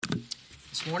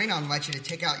This morning, I invite you to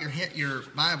take out your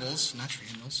Bibles, not your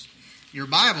hymnals, your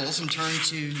Bibles, and turn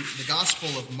to the Gospel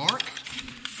of Mark.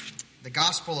 The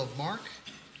Gospel of Mark.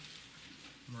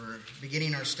 We're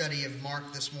beginning our study of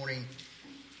Mark this morning.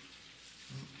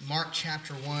 Mark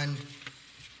chapter 1.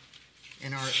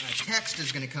 And our text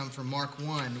is going to come from Mark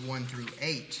 1 through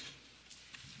 8.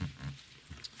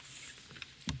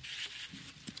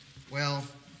 Well,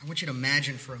 I want you to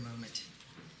imagine for a moment.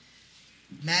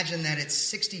 Imagine that it's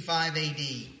 65 AD,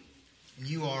 and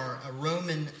you are a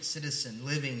Roman citizen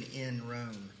living in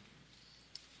Rome.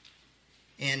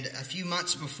 And a few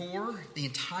months before, the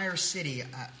entire city,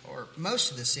 or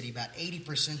most of the city, about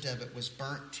 80% of it was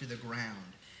burnt to the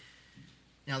ground.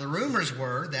 Now, the rumors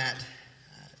were that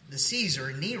the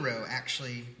Caesar, Nero,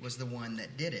 actually was the one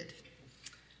that did it.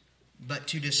 But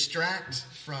to distract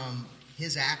from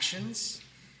his actions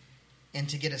and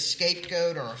to get a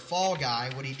scapegoat or a fall guy,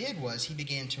 what he did was he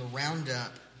began to round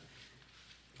up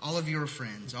all of your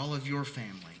friends, all of your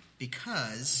family,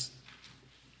 because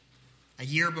a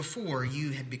year before you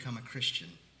had become a Christian.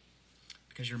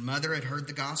 Because your mother had heard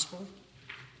the gospel,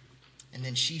 and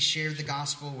then she shared the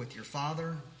gospel with your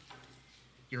father.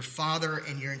 Your father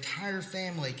and your entire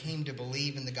family came to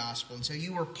believe in the gospel, and so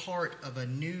you were part of a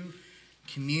new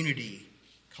community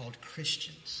called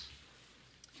Christians.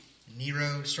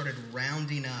 Nero started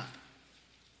rounding up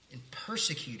and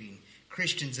persecuting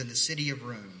Christians in the city of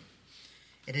Rome.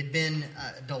 It had been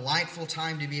a delightful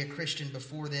time to be a Christian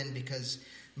before then because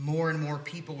more and more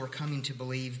people were coming to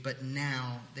believe, but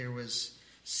now there was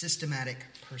systematic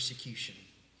persecution.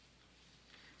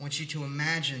 I want you to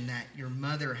imagine that your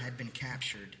mother had been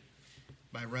captured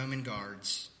by Roman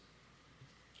guards,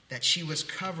 that she was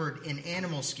covered in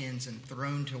animal skins and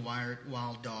thrown to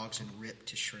wild dogs and ripped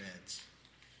to shreds.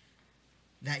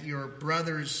 That your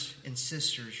brothers and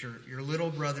sisters, your little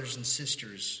brothers and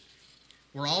sisters,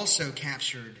 were also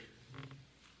captured,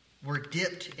 were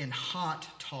dipped in hot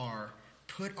tar,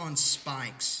 put on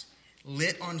spikes,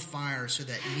 lit on fire so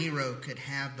that Nero could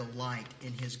have the light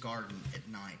in his garden at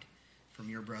night from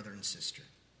your brother and sister.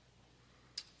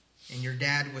 And your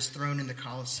dad was thrown in the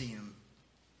Colosseum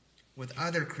with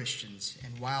other Christians,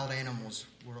 and wild animals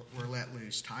were let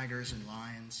loose, tigers and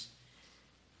lions,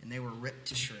 and they were ripped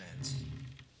to shreds.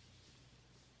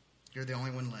 You're the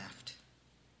only one left.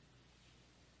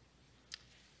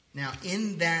 Now,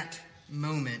 in that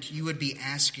moment, you would be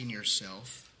asking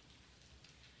yourself,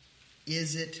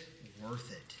 is it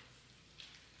worth it?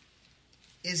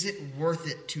 Is it worth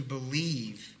it to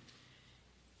believe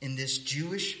in this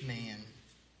Jewish man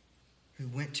who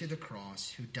went to the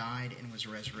cross, who died and was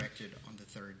resurrected on the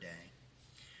third day?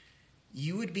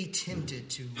 You would be tempted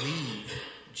to leave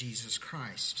Jesus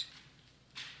Christ.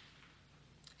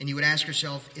 And you would ask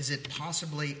yourself, is it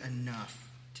possibly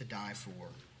enough to die for?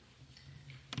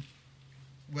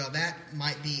 Well, that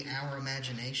might be our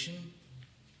imagination,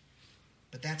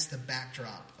 but that's the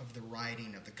backdrop of the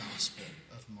writing of the Gospel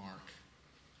of Mark.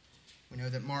 We know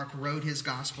that Mark wrote his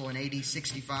Gospel in AD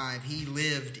 65. He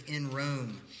lived in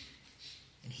Rome,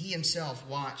 and he himself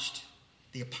watched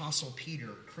the Apostle Peter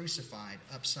crucified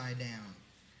upside down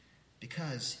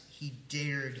because he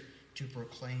dared to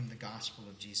proclaim the gospel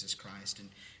of Jesus Christ. And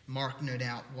Mark, no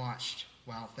doubt, watched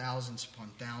while thousands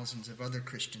upon thousands of other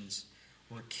Christians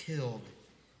were killed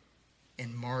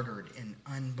and martyred in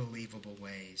unbelievable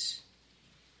ways.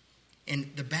 And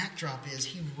the backdrop is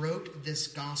he wrote this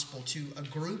gospel to a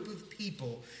group of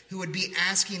people who would be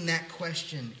asking that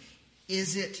question,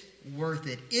 is it worth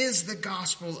it? Is the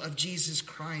gospel of Jesus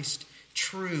Christ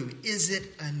true? Is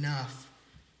it enough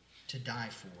to die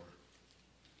for?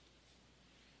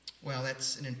 Well,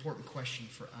 that's an important question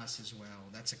for us as well.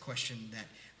 That's a question that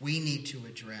we need to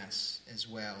address as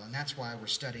well. And that's why we're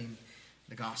studying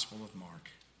the Gospel of Mark.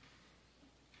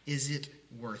 Is it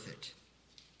worth it?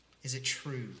 Is it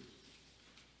true?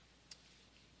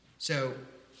 So,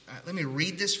 let me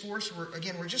read this for us.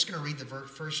 We're just going to read the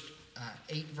first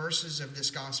 8 verses of this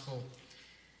Gospel.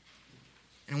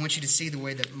 And I want you to see the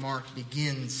way that Mark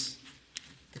begins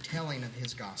the telling of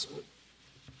his Gospel.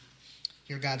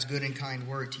 Hear God's good and kind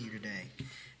word to you today.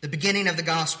 The beginning of the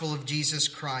gospel of Jesus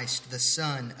Christ, the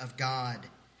Son of God.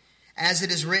 As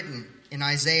it is written in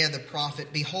Isaiah the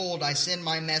prophet, behold, I send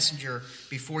my messenger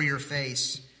before your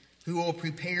face, who will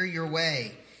prepare your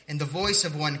way. And the voice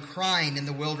of one crying in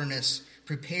the wilderness,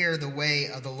 prepare the way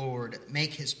of the Lord,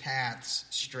 make his paths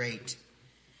straight.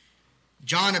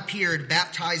 John appeared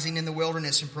baptizing in the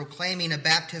wilderness and proclaiming a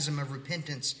baptism of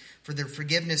repentance for the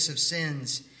forgiveness of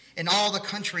sins. And all the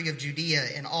country of Judea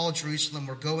and all Jerusalem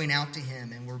were going out to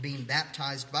him and were being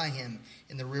baptized by him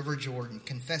in the river Jordan,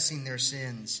 confessing their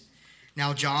sins.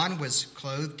 Now John was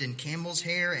clothed in camel's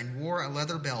hair and wore a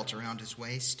leather belt around his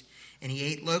waist, and he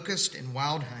ate locust and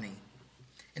wild honey.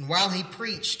 And while he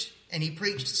preached,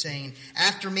 saying,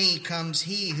 After me comes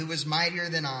he who is mightier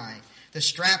than I, the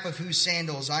strap of whose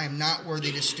sandals I am not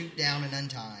worthy to stoop down and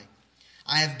untie.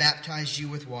 I have baptized you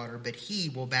with water, but he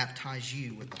will baptize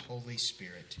you with the Holy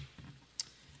Spirit.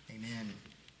 Amen.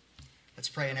 Let's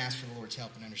pray and ask for the Lord's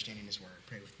help in understanding his word.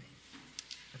 Pray with me.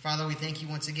 Our Father, we thank you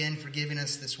once again for giving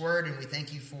us this word, and we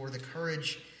thank you for the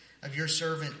courage of your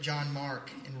servant John Mark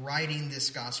in writing this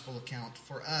gospel account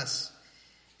for us,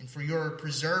 and for your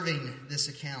preserving this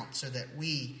account so that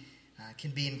we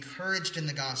can be encouraged in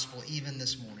the gospel even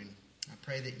this morning. I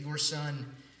pray that your Son,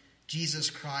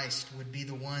 Jesus Christ, would be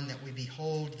the one that we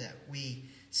behold, that we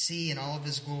see in all of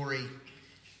his glory,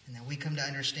 and that we come to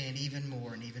understand even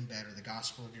more and even better the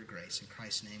gospel of your grace. In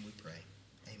Christ's name we pray.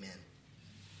 Amen.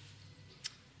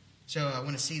 So I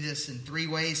want to see this in three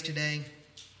ways today.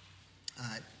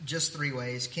 Just three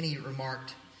ways. Kenny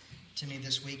remarked to me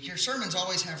this week, your sermons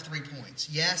always have 3 points.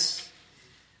 Yes.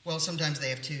 Well, sometimes they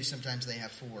have 2, sometimes they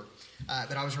have 4.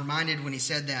 But I was reminded when he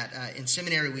said that in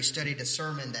seminary we studied a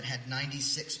sermon that had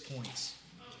 96 points.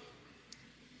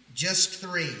 Just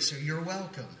 3, so you're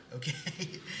welcome, okay?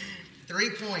 3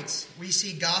 points. We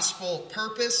see gospel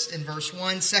purpose in verse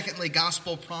 1. Secondly,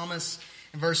 gospel promise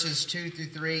in verses 2 through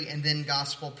 3. And then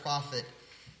gospel prophet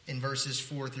in verses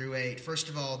 4 through 8. First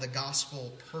of all, the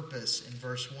gospel purpose in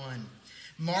verse 1.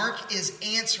 Mark is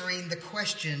answering the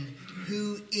question,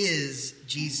 who is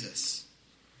Jesus?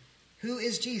 Who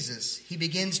is Jesus? He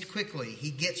begins quickly.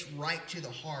 He gets right to the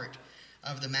heart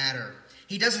of the matter.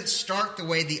 He doesn't start the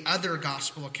way the other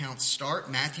gospel accounts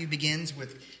start. Matthew begins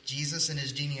with Jesus and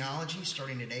his genealogy,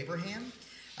 starting at Abraham.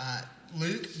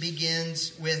 Luke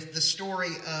begins with the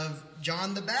story of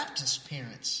John the Baptist's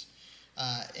parents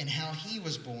and how he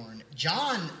was born.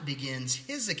 John begins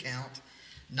his account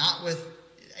not with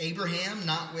Abraham,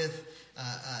 not with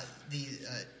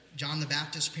John the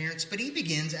Baptist's parents, but he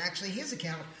begins actually his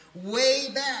account way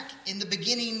back in the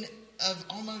beginning of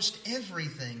almost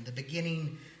everything, the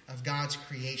beginning of God's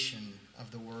creation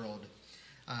of the world,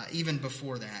 even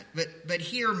before that. But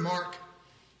here Mark,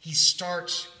 he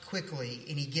starts quickly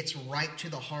and he gets right to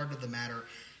the heart of the matter,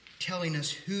 telling us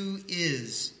who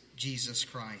is Jesus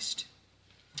Christ.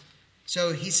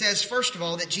 So he says, first of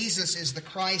all, that Jesus is the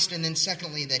Christ, and then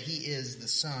secondly, that he is the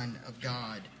Son of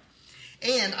God.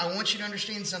 And I want you to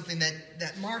understand something,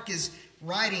 that Mark is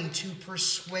writing to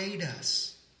persuade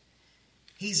us.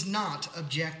 He's not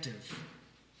objective.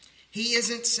 He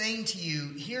isn't saying to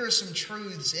you, here are some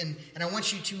truths, and I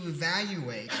want you to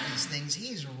evaluate these things.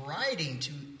 He's writing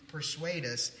to persuade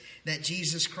us that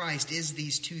Jesus Christ is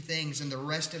these two things, and the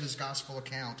rest of his gospel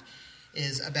account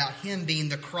is about him being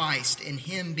the Christ and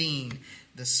him being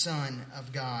the Son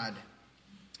of God.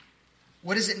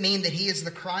 What does it mean that he is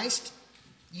the Christ?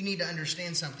 You need to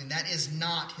understand something. That is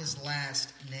not his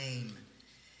last name.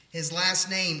 His last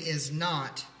name is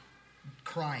not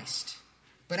Christ.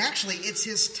 But actually, it's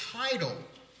his title.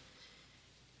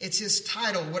 It's his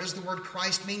title. What does the word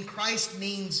Christ mean? Christ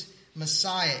means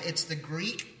Messiah. It's the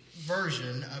Greek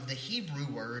version of the Hebrew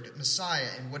word Messiah.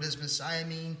 And what does Messiah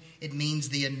mean? It means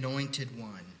the anointed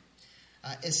one.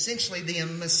 Essentially, the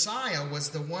Messiah was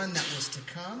the one that was to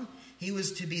come. He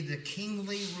was to be the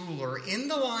kingly ruler in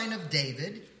the line of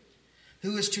David,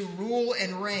 who is to rule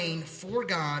and reign for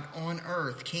God on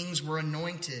earth. Kings were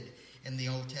anointed in the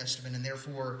Old Testament, and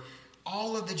therefore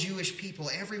all of the Jewish people,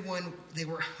 everyone, they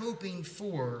were hoping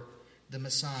for the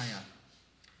Messiah.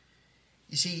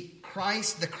 You see,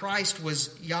 the Christ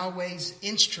was Yahweh's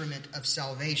instrument of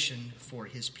salvation for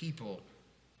his people.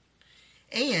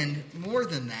 And more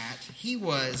than that, he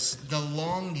was the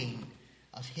longing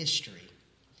of history.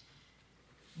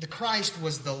 The Christ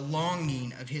was the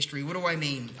longing of history. What do I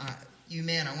mean? You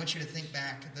men, I want you to think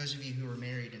back, those of you who are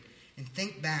married, and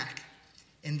think back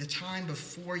in the time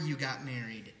before you got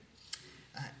married.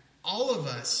 All of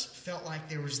us felt like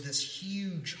there was this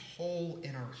huge hole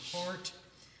in our heart.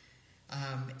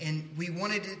 And we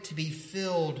wanted it to be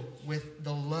filled with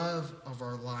the love of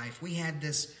our life. We had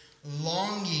this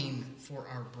longing for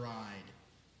our bride.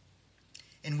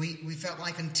 And we felt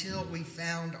like until we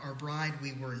found our bride,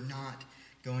 we were not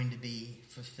going to be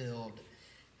fulfilled.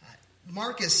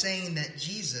 Mark is saying that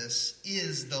Jesus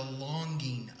is the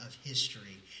longing of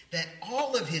history. That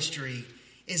all of history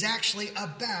is actually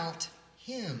about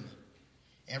him.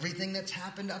 Everything that's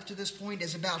happened up to this point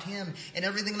is about him. And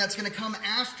everything that's going to come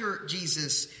after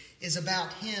Jesus is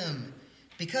about him.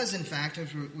 Because, in fact,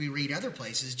 as we read other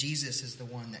places, Jesus is the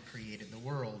one that created the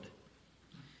world.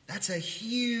 That's a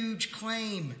huge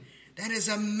claim That is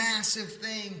a massive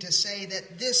thing to say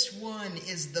that this one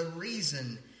is the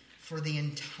reason for the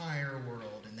entire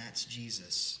world, and that's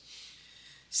Jesus.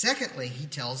 Secondly, he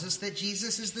tells us that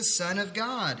Jesus is the Son of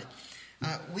God.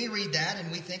 We read that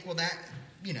and we think, well,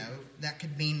 that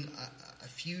could mean a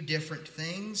few different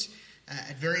things.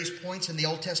 At various points in the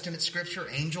Old Testament scripture,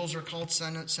 angels are called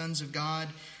sons of God.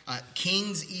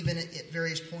 Kings, even at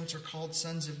various points, are called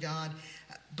sons of God.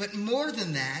 But more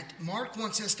than that, Mark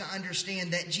wants us to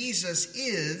understand that Jesus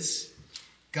is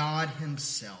God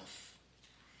himself.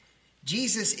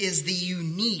 Jesus is the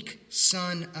unique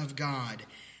Son of God,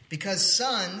 because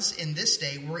sons in this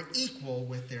day were equal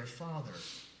with their father.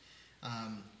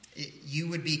 You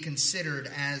would be considered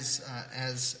as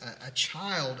a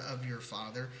child of your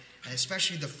father,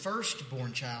 especially the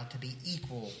firstborn child, to be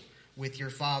equal with your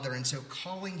father. And so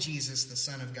calling Jesus the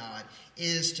Son of God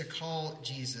is to call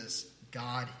Jesus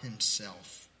God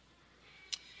himself.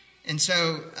 And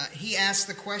so he asks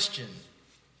the question,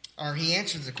 or he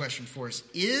answers the question for us,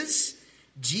 is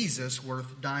Jesus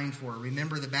worth dying for?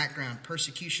 Remember the background.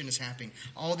 Persecution is happening.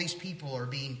 All these people are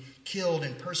being killed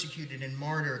and persecuted and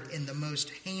martyred in the most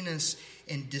heinous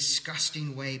and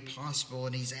disgusting way possible.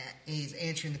 And he's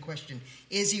answering the question,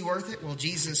 is he worth it? Well,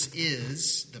 Jesus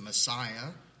is the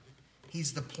Messiah.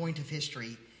 He's the point of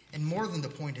history. And more than the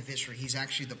point of history, he's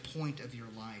actually the point of your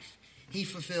life. He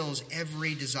fulfills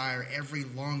every desire, every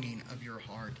longing of your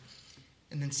heart.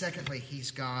 And then secondly,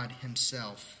 he's God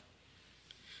himself.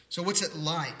 So what's it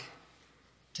like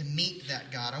to meet that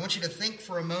God? I want you to think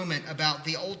for a moment about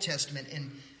the Old Testament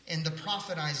and the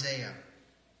prophet Isaiah.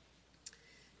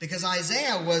 Because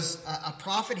Isaiah was a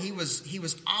prophet. He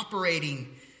was operating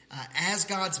as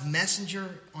God's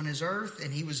messenger on his earth.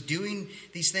 And he was doing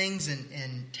these things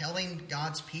and telling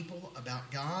God's people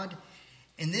about God.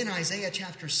 And then Isaiah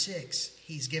chapter 6,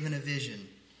 he's given a vision.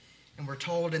 And we're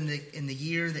told in the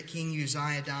year that King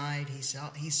Uzziah died,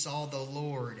 he saw the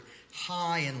Lord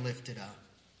high and lifted up.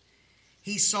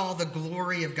 He saw the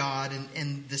glory of God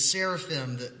and the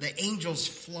seraphim, the angels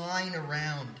flying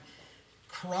around,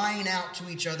 crying out to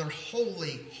each other,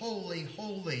 holy, holy,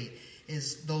 holy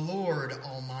is the Lord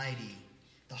Almighty.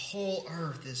 The whole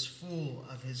earth is full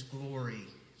of his glory.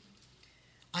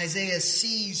 Isaiah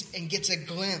sees and gets a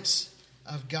glimpse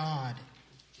of God.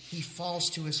 He falls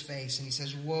to his face and he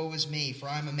says, woe is me, for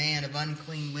I am a man of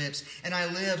unclean lips, and I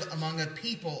live among a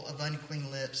people of unclean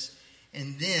lips.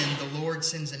 And then the Lord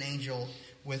sends an angel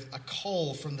with a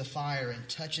coal from the fire and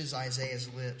touches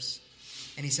Isaiah's lips.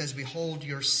 And he says, behold,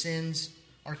 your sins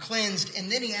are cleansed.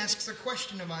 And then he asks a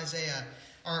question of Isaiah,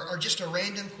 or just a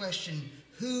random question,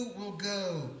 who will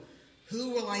go? Who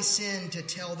will I send to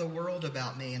tell the world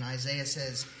about me? And Isaiah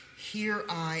says, here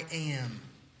I am.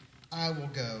 I will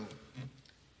go.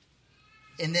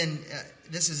 And then,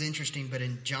 this is interesting, but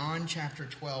in John chapter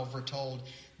 12, we're told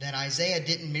that Isaiah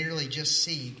didn't merely just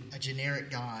see a generic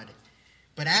God,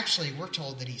 but actually we're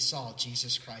told that he saw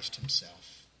Jesus Christ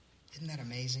himself. Isn't that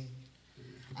amazing?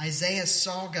 Isaiah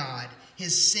saw God.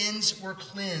 His sins were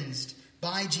cleansed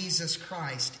by Jesus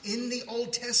Christ in the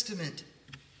Old Testament.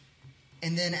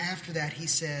 And then after that, he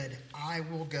said, I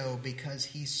will go, because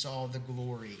he saw the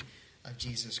glory of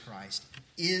Jesus Christ.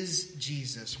 Is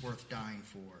Jesus worth dying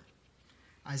for?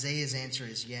 Isaiah's answer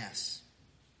is yes.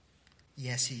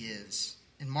 Yes, he is.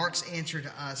 And Mark's answer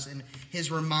to us and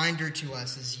his reminder to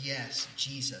us is yes,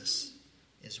 Jesus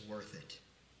is worth it.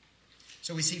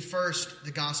 So we see first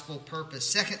the gospel purpose.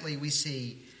 Secondly, we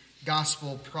see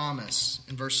gospel promise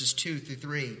in verses 2 through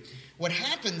 3. What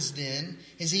happens then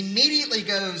is he immediately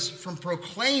goes from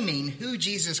proclaiming who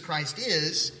Jesus Christ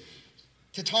is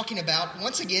to talking about,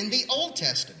 once again, the Old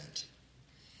Testament.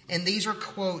 And these are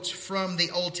quotes from the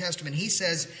Old Testament. He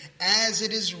says, as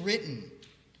it is written.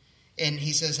 And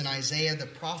he says in Isaiah the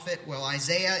prophet, well,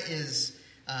 Isaiah is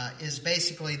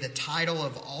basically the title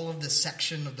of all of the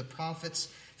section of the prophets.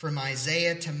 From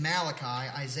Isaiah to Malachi,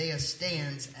 Isaiah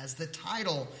stands as the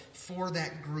title for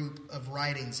that group of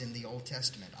writings in the Old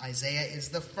Testament. Isaiah is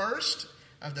the first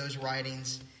of those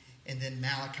writings, and then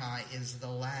Malachi is the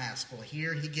last. Well,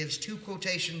 here he gives two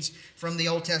quotations from the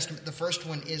Old Testament. The first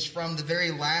one is from the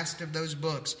very last of those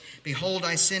books. Behold,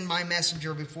 I send my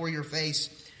messenger before your face,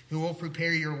 who will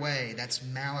prepare your way. That's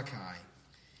Malachi.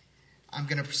 I'm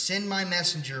going to send my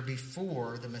messenger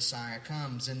before the Messiah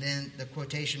comes. And then the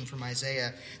quotation from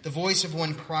Isaiah, the voice of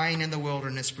one crying in the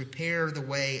wilderness, prepare the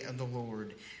way of the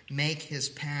Lord, make his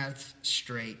path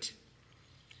straight.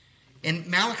 And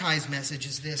Malachi's message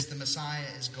is this: the Messiah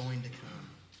is going to come.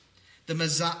 The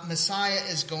Messiah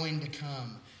is going to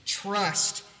come.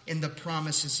 Trust in the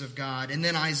promises of God. And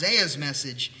then Isaiah's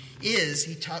message is,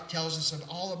 he tells us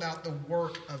all about the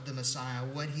work of the Messiah,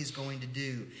 what he's going to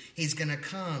do. He's going to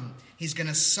come. He's going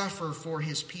to suffer for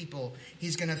his people.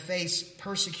 He's going to face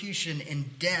persecution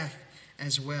and death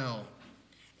as well.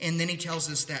 And then he tells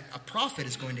us that a prophet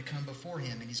is going to come before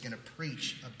him and he's going to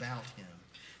preach about him.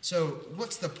 So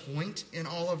what's the point in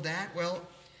all of that? Well,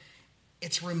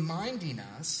 it's reminding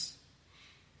us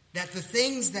that the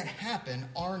things that happen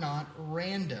are not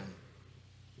random.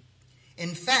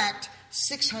 In fact,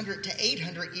 600 to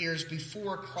 800 years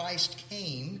before Christ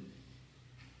came,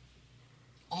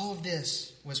 all of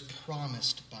this was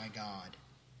promised by God.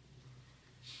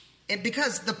 And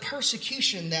because the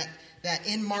persecution that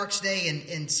in Mark's day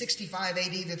in 65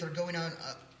 AD that they're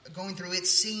going through, it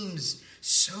seems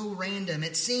so random.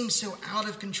 It seems so out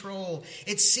of control.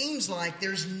 It seems like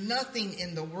there's nothing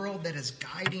in the world that is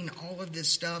guiding all of this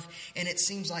stuff, and it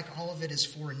seems like all of it is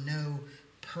for no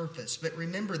purpose. But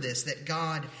remember this, that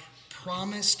God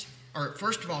promised, or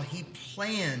first of all, he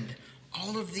planned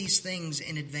all of these things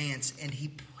in advance, and he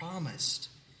promised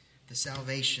the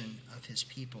salvation of his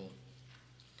people.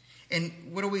 And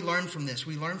what do we learn from this?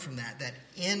 We learn from that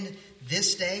in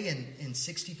this day, in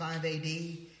 65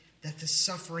 AD, that the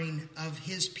suffering of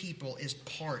his people is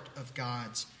part of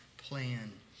God's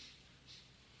plan.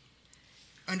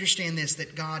 Understand this,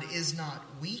 that God is not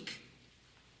weak,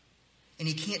 and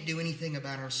he can't do anything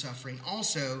about our suffering.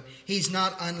 Also, he's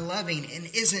not unloving and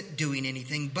isn't doing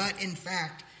anything, but in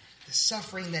fact, the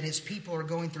suffering that his people are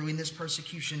going through in this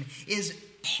persecution is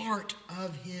part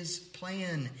of his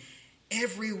plan.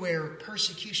 Everywhere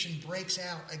persecution breaks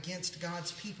out against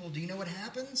God's people, do you know what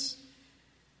happens?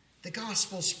 The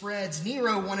gospel spreads.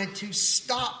 Nero wanted to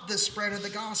stop the spread of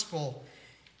the gospel,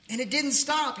 and it didn't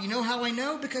stop. You know how I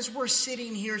know? Because we're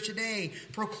sitting here today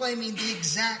proclaiming the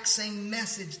exact same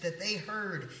message that they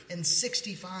heard in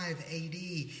 65 AD.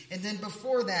 And then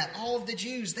before that, all of the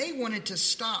Jews, they wanted to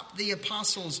stop the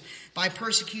apostles by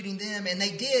persecuting them, and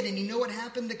they did. And you know what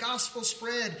happened? The gospel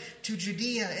spread to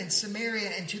Judea and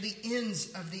Samaria and to the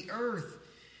ends of the earth.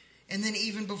 And then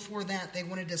even before that, they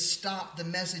wanted to stop the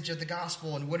message of the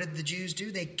gospel. And what did the Jews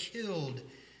do? They killed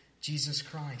Jesus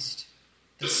Christ,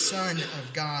 the Son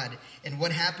of God. And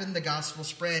what happened? The gospel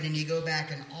spread. And you go back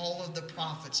and all of the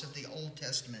prophets of the Old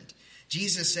Testament,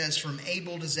 Jesus says from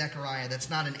Abel to Zechariah, that's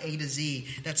not an A to Z,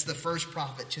 that's the first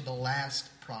prophet to the last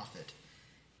prophet.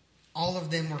 All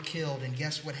of them were killed. And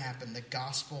guess what happened? The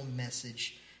gospel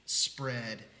message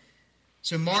spread.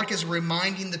 So Mark is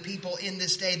reminding the people in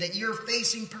this day that you're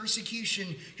facing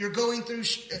persecution, you're going through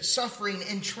suffering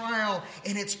and trial,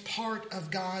 and it's part of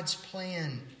God's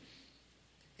plan.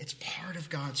 It's part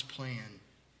of God's plan.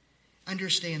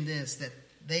 Understand this, that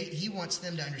he wants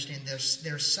them to understand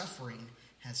their suffering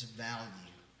has value.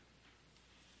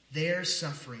 Their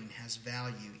suffering has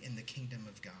value in the kingdom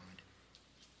of God.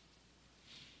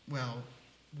 Well,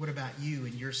 what about you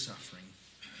and your suffering?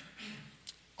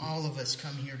 All of us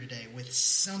come here today with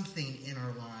something in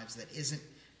our lives that isn't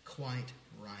quite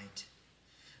right.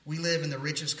 We live in the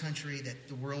richest country that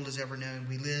the world has ever known.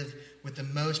 We live with the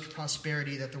most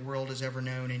prosperity that the world has ever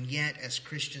known. And yet, as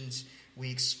Christians, we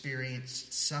experience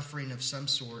suffering of some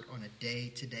sort on a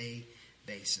day-to-day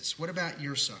basis. What about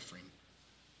your suffering?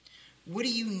 What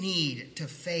do you need to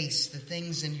face the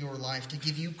things in your life to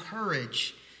give you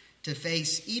courage to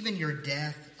face even your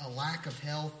death, a lack of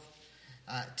health,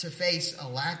 to face a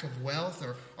lack of wealth,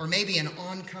 or maybe an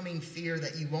oncoming fear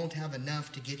that you won't have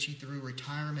enough to get you through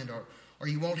retirement, or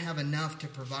you won't have enough to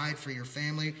provide for your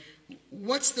family?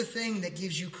 What's the thing that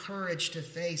gives you courage to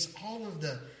face all of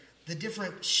the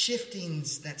different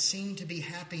shiftings that seem to be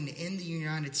happening in the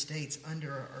United States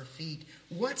under our feet?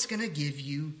 What's going to give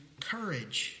you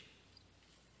courage?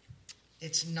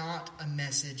 It's not a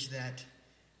message that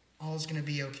all is going to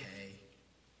be okay.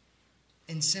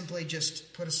 And simply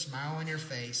just put a smile on your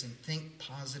face and think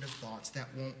positive thoughts. That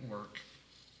won't work.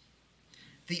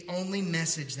 The only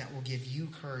message that will give you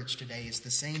courage today is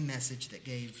the same message that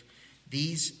gave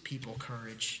these people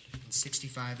courage in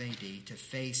 65 AD to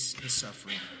face the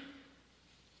suffering.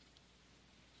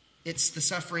 It's the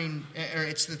suffering, or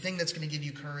it's the thing that's going to give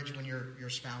you courage when your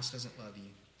spouse doesn't love you.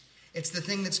 It's the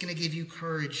thing that's going to give you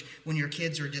courage when your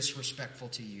kids are disrespectful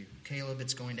to you. Caleb,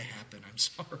 it's going to happen. I'm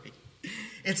sorry.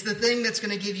 It's the thing that's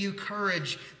going to give you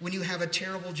courage when you have a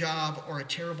terrible job or a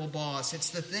terrible boss. It's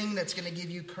the thing that's going to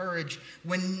give you courage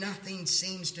when nothing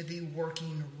seems to be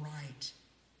working right.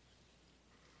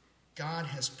 God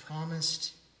has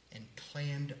promised and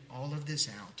planned all of this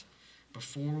out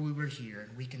before we were here,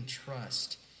 and we can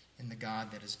trust in the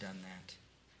God that has done that.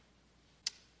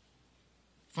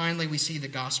 Finally, we see the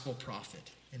gospel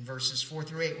prophet. in verses 4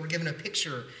 through 8. We're given a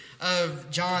picture of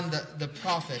John the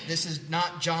prophet. This is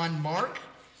not John Mark.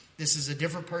 This is a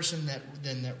different person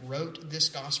that wrote this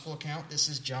gospel account. This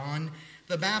is John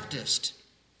the Baptist.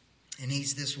 And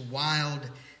he's this wild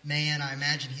man. I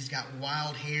imagine he's got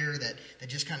wild hair that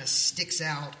just kind of sticks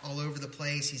out all over the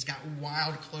place. He's got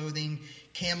wild clothing,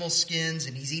 camel skins,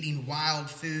 and he's eating wild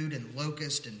food and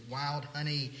locust and wild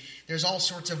honey. There's all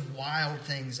sorts of wild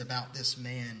things about this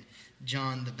man,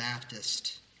 John the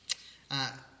Baptist.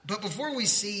 But before we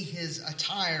see his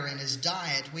attire and his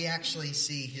diet, we actually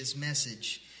see his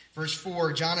message. Verse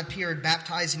 4, John appeared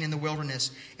baptizing in the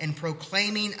wilderness and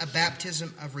proclaiming a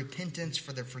baptism of repentance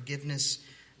for the forgiveness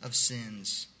of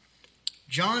sins.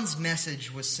 John's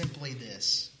message was simply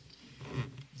this: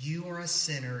 you are a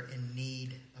sinner in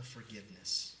need of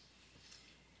forgiveness.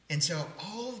 And so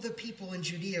all of the people in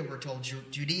Judea were told,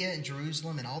 Judea and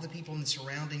Jerusalem and all the people in the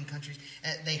surrounding countries,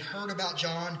 they heard about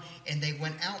John and they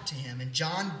went out to him. And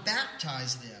John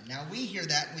baptized them. Now we hear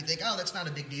that and we think, oh, that's not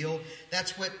a big deal.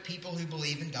 That's what people who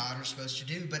believe in God are supposed to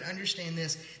do. But understand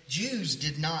this, Jews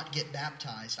did not get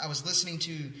baptized. I was listening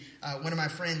to one of my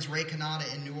friends, Ray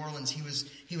Kanata in New Orleans.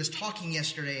 He was talking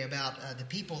yesterday about the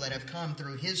people that have come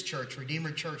through his church,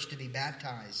 Redeemer Church, to be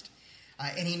baptized.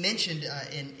 And he mentioned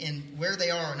in where they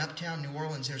are in uptown New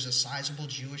Orleans, there's a sizable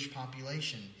Jewish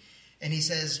population. And he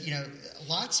says,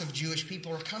 lots of Jewish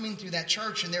people are coming through that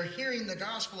church and they're hearing the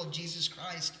gospel of Jesus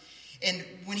Christ. And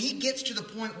when he gets to the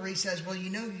point where he says, well, you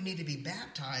need to be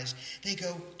baptized, they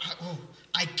go, oh,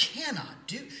 I cannot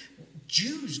do.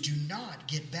 Jews do not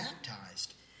get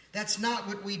baptized. That's not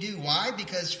what we do. Why?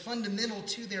 Because fundamental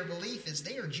to their belief is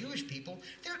they are Jewish people.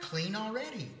 They're clean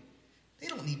already. They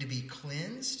don't need to be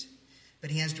cleansed. But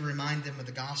he has to remind them of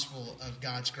the gospel of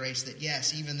God's grace that,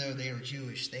 yes, even though they are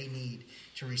Jewish, they need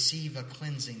to receive a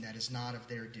cleansing that is not of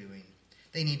their doing.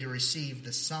 They need to receive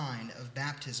the sign of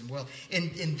baptism. Well,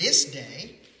 in this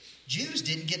day, Jews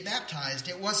didn't get baptized.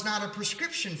 It was not a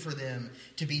prescription for them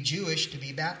to be Jewish to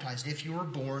be baptized. If you were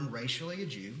born racially a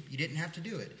Jew, you didn't have to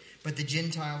do it. But the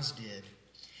Gentiles did.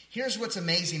 Here's what's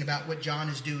amazing about what John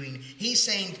is doing. He's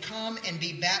saying, come and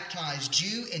be baptized,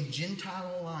 Jew and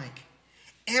Gentile alike.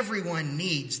 Everyone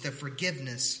needs the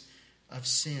forgiveness of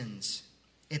sins.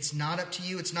 It's not up to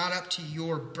you. It's not up to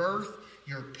your birth,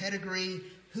 your pedigree,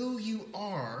 who you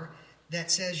are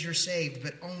that says you're saved,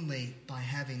 but only by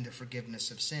having the forgiveness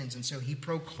of sins. And so he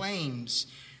proclaims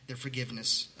the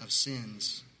forgiveness of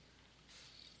sins.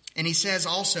 And he says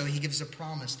also, he gives a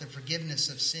promise, the forgiveness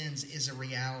of sins is a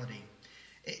reality.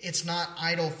 It's not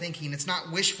idle thinking. It's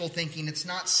not wishful thinking. It's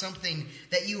not something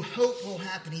that you hope will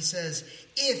happen. He says,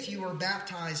 if you are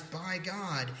baptized by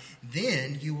God,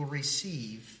 then you will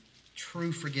receive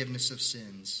true forgiveness of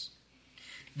sins.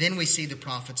 Then we see the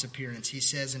prophet's appearance. He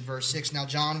says in verse 6, now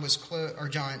John was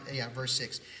verse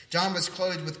 6. John was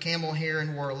clothed with camel hair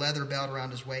and wore a leather belt around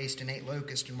his waist and ate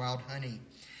locust and wild honey.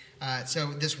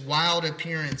 So this wild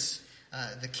appearance,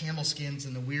 the camel skins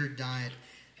and the weird diet.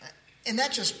 And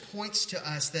that just points to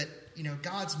us that,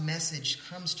 God's message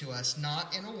comes to us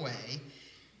not in a way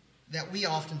that we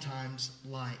oftentimes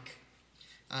like.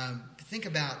 Think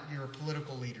about your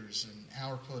political leaders and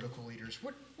our political leaders.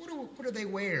 What do they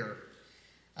wear?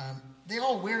 They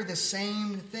all wear the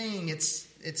same thing.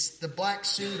 It's the black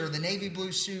suit or the navy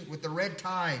blue suit with the red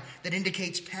tie that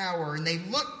indicates power, and they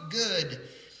look good.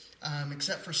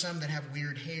 Except for some that have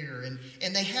weird hair.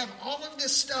 And they have all of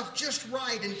this stuff just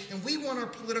right. And we want our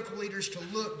political leaders to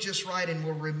look just right. And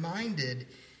we're reminded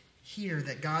here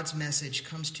that God's message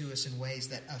comes to us in ways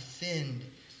that offend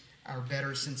our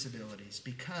better sensibilities.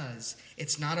 Because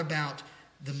it's not about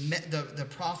the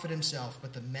prophet himself,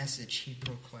 but the message he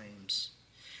proclaims.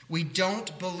 We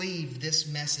don't believe this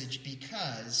message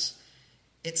because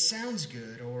it sounds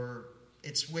good or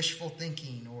it's wishful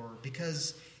thinking or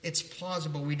because it's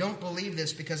plausible. We don't believe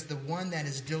this because the one that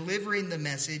is delivering the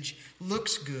message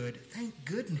looks good. Thank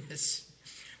goodness.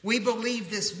 We believe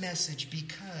this message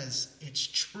because it's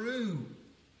true.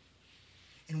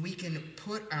 And we can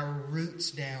put our roots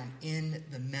down in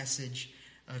the message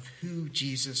of who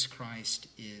Jesus Christ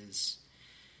is.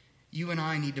 You and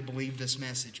I need to believe this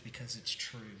message because it's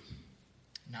true.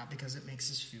 Not because it makes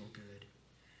us feel good.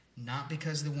 Not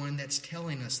because the one that's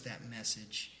telling us that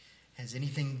message has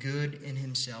anything good in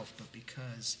himself, but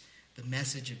because the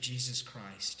message of Jesus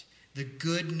Christ, the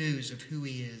good news of who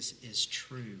he is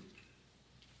true.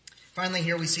 Finally,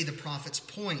 here we see the prophet's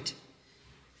point.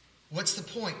 What's the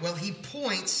point? Well, he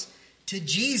points to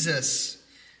Jesus.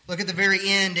 Look at the very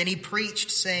end, and he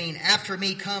preached, saying, "After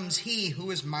me comes he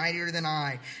who is mightier than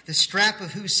I, the strap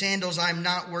of whose sandals I am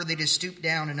not worthy to stoop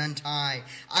down and untie.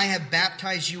 I have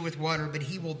baptized you with water, but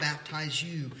he will baptize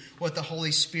you with the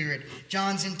Holy Spirit."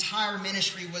 John's entire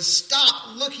ministry was,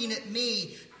 stop looking at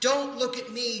me. Don't look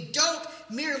at me. Don't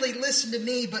merely listen to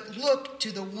me, but look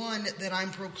to the one that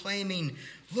I'm proclaiming.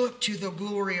 Look to the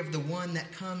glory of the one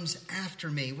that comes after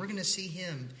me. We're going to see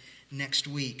him next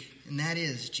week, and that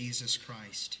is Jesus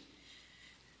Christ.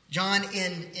 John,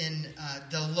 in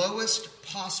the lowest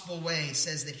possible way,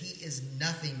 says that he is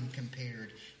nothing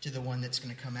compared to the one that's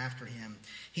going to come after him.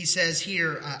 He says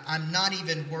here, I'm not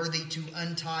even worthy to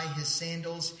untie his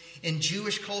sandals. In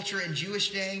Jewish culture, in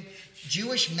Jewish day,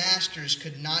 Jewish masters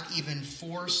could not even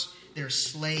force their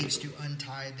slaves to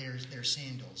untie their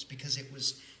sandals because it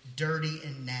was dirty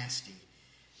and nasty.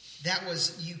 That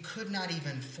was, you could not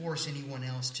even force anyone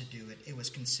else to do it. It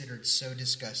was considered so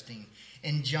disgusting.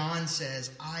 And John says,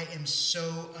 I am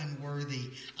so unworthy.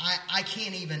 I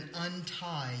can't even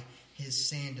untie his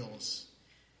sandals.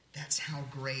 That's how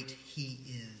great he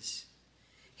is.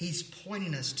 He's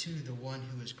pointing us to the one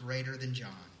who is greater than John.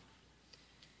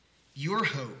 Your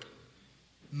hope,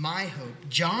 my hope,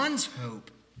 John's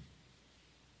hope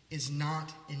is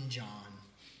not in John.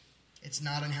 It's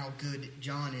not in how good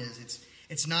John is.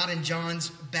 It's not in John's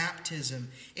baptism.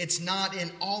 It's not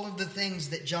in all of the things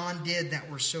that John did that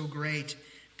were so great,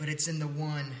 but it's in the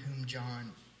one whom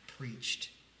John preached.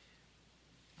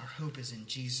 Our hope is in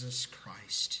Jesus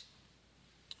Christ.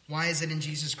 Why is it in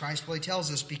Jesus Christ? Well, he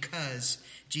tells us because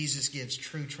Jesus gives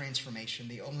true transformation,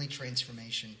 the only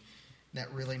transformation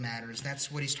that really matters.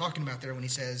 That's what he's talking about there when he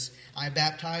says, I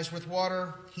baptize with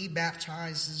water. He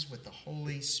baptizes with the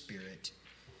Holy Spirit.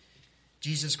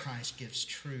 Jesus Christ gives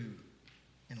true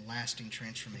and lasting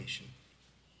transformation.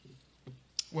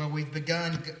 Well, we've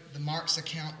begun the Mark's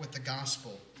account with the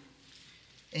gospel.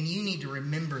 And you need to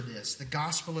remember this. The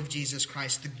gospel of Jesus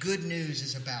Christ, the good news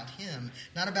is about him,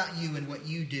 not about you and what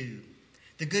you do.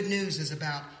 The good news is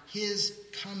about his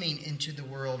coming into the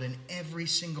world, and every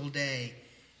single day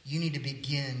you need to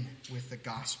begin with the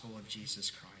gospel of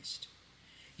Jesus Christ.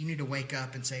 You need to wake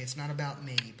up and say, it's not about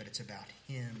me, but it's about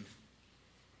him.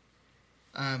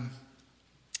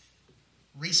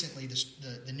 Recently,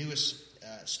 the newest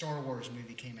Star Wars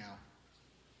movie came out.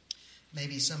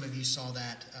 Maybe some of you saw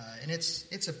that, and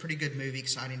it's a pretty good movie,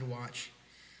 exciting to watch.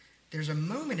 There's a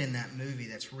moment in that movie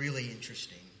that's really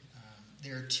interesting.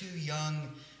 There are two young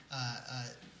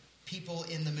people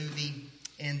in the movie,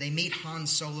 and they meet Han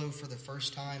Solo for the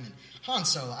first time. And Han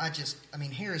Solo,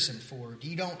 Harrison Ford,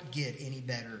 you don't get any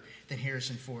better than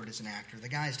Harrison Ford as an actor. The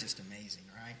guy's just amazing,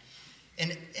 right?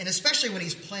 And especially when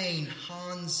he's playing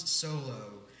Han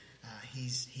Solo,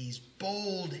 he's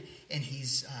bold and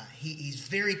he's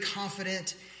very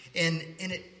confident. And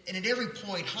at every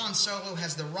point, Han Solo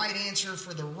has the right answer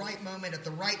for the right moment at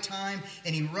the right time,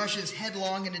 and he rushes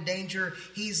headlong into danger.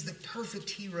 He's the perfect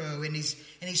hero, and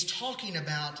he's talking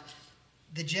about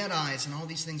the Jedis and all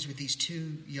these things with these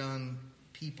two young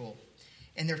people.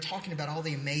 And they're talking about all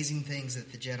the amazing things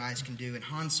that the Jedis can do. And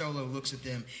Han Solo looks at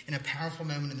them. In a powerful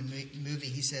moment in the movie,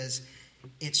 he says,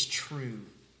 it's true.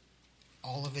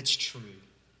 All of it's true.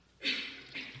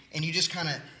 And you just kind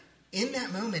of, in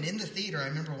that moment, in the theater, I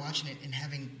remember watching it and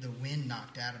having the wind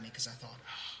knocked out of me because I thought,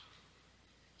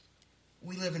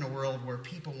 we live in a world where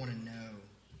people want to know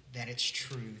that it's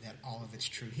true, that all of it's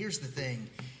true. Here's the thing.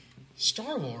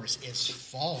 Star Wars is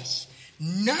false.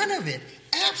 None of it,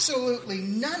 absolutely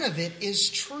none of it is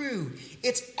true.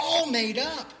 It's all made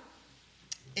up.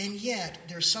 And yet,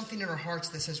 there's something in our hearts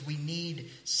that says we need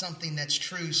something that's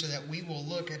true so that we will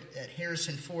look at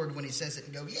Harrison Ford when he says it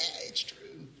and go, yeah, it's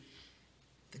true.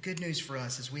 The good news for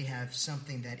us is we have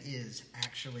something that is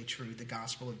actually true, the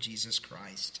gospel of Jesus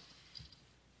Christ.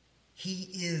 He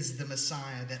is the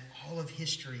Messiah that all of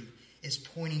history is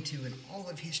pointing to and all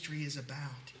of history is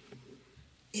about.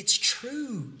 It's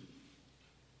true.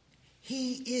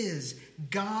 He is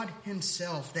God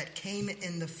himself that came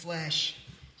in the flesh,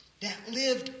 that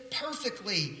lived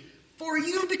perfectly for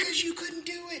you because you couldn't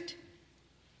do it.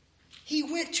 He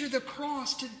went to the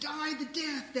cross to die the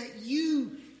death that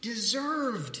you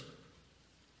deserved.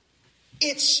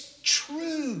 It's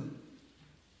true.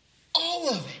 All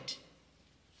of it.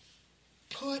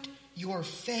 Put your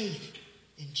faith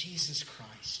in Jesus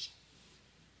Christ.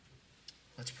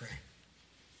 Let's pray.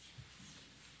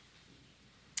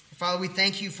 Father, we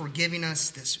thank you for giving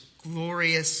us this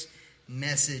glorious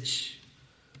message.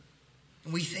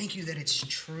 And we thank you that it's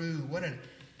true. What an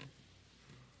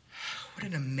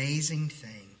amazing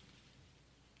thing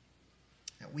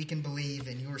that we can believe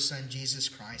in your Son, Jesus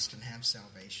Christ, and have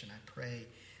salvation. I pray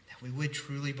that we would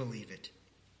truly believe it.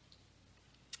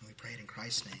 And we pray it in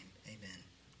Christ's name. Amen.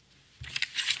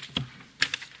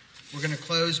 We're going to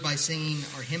close by singing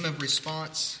our hymn of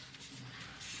response,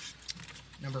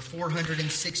 number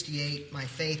 468, My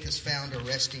Faith Has Found a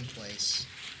Resting Place.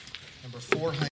 Number 400.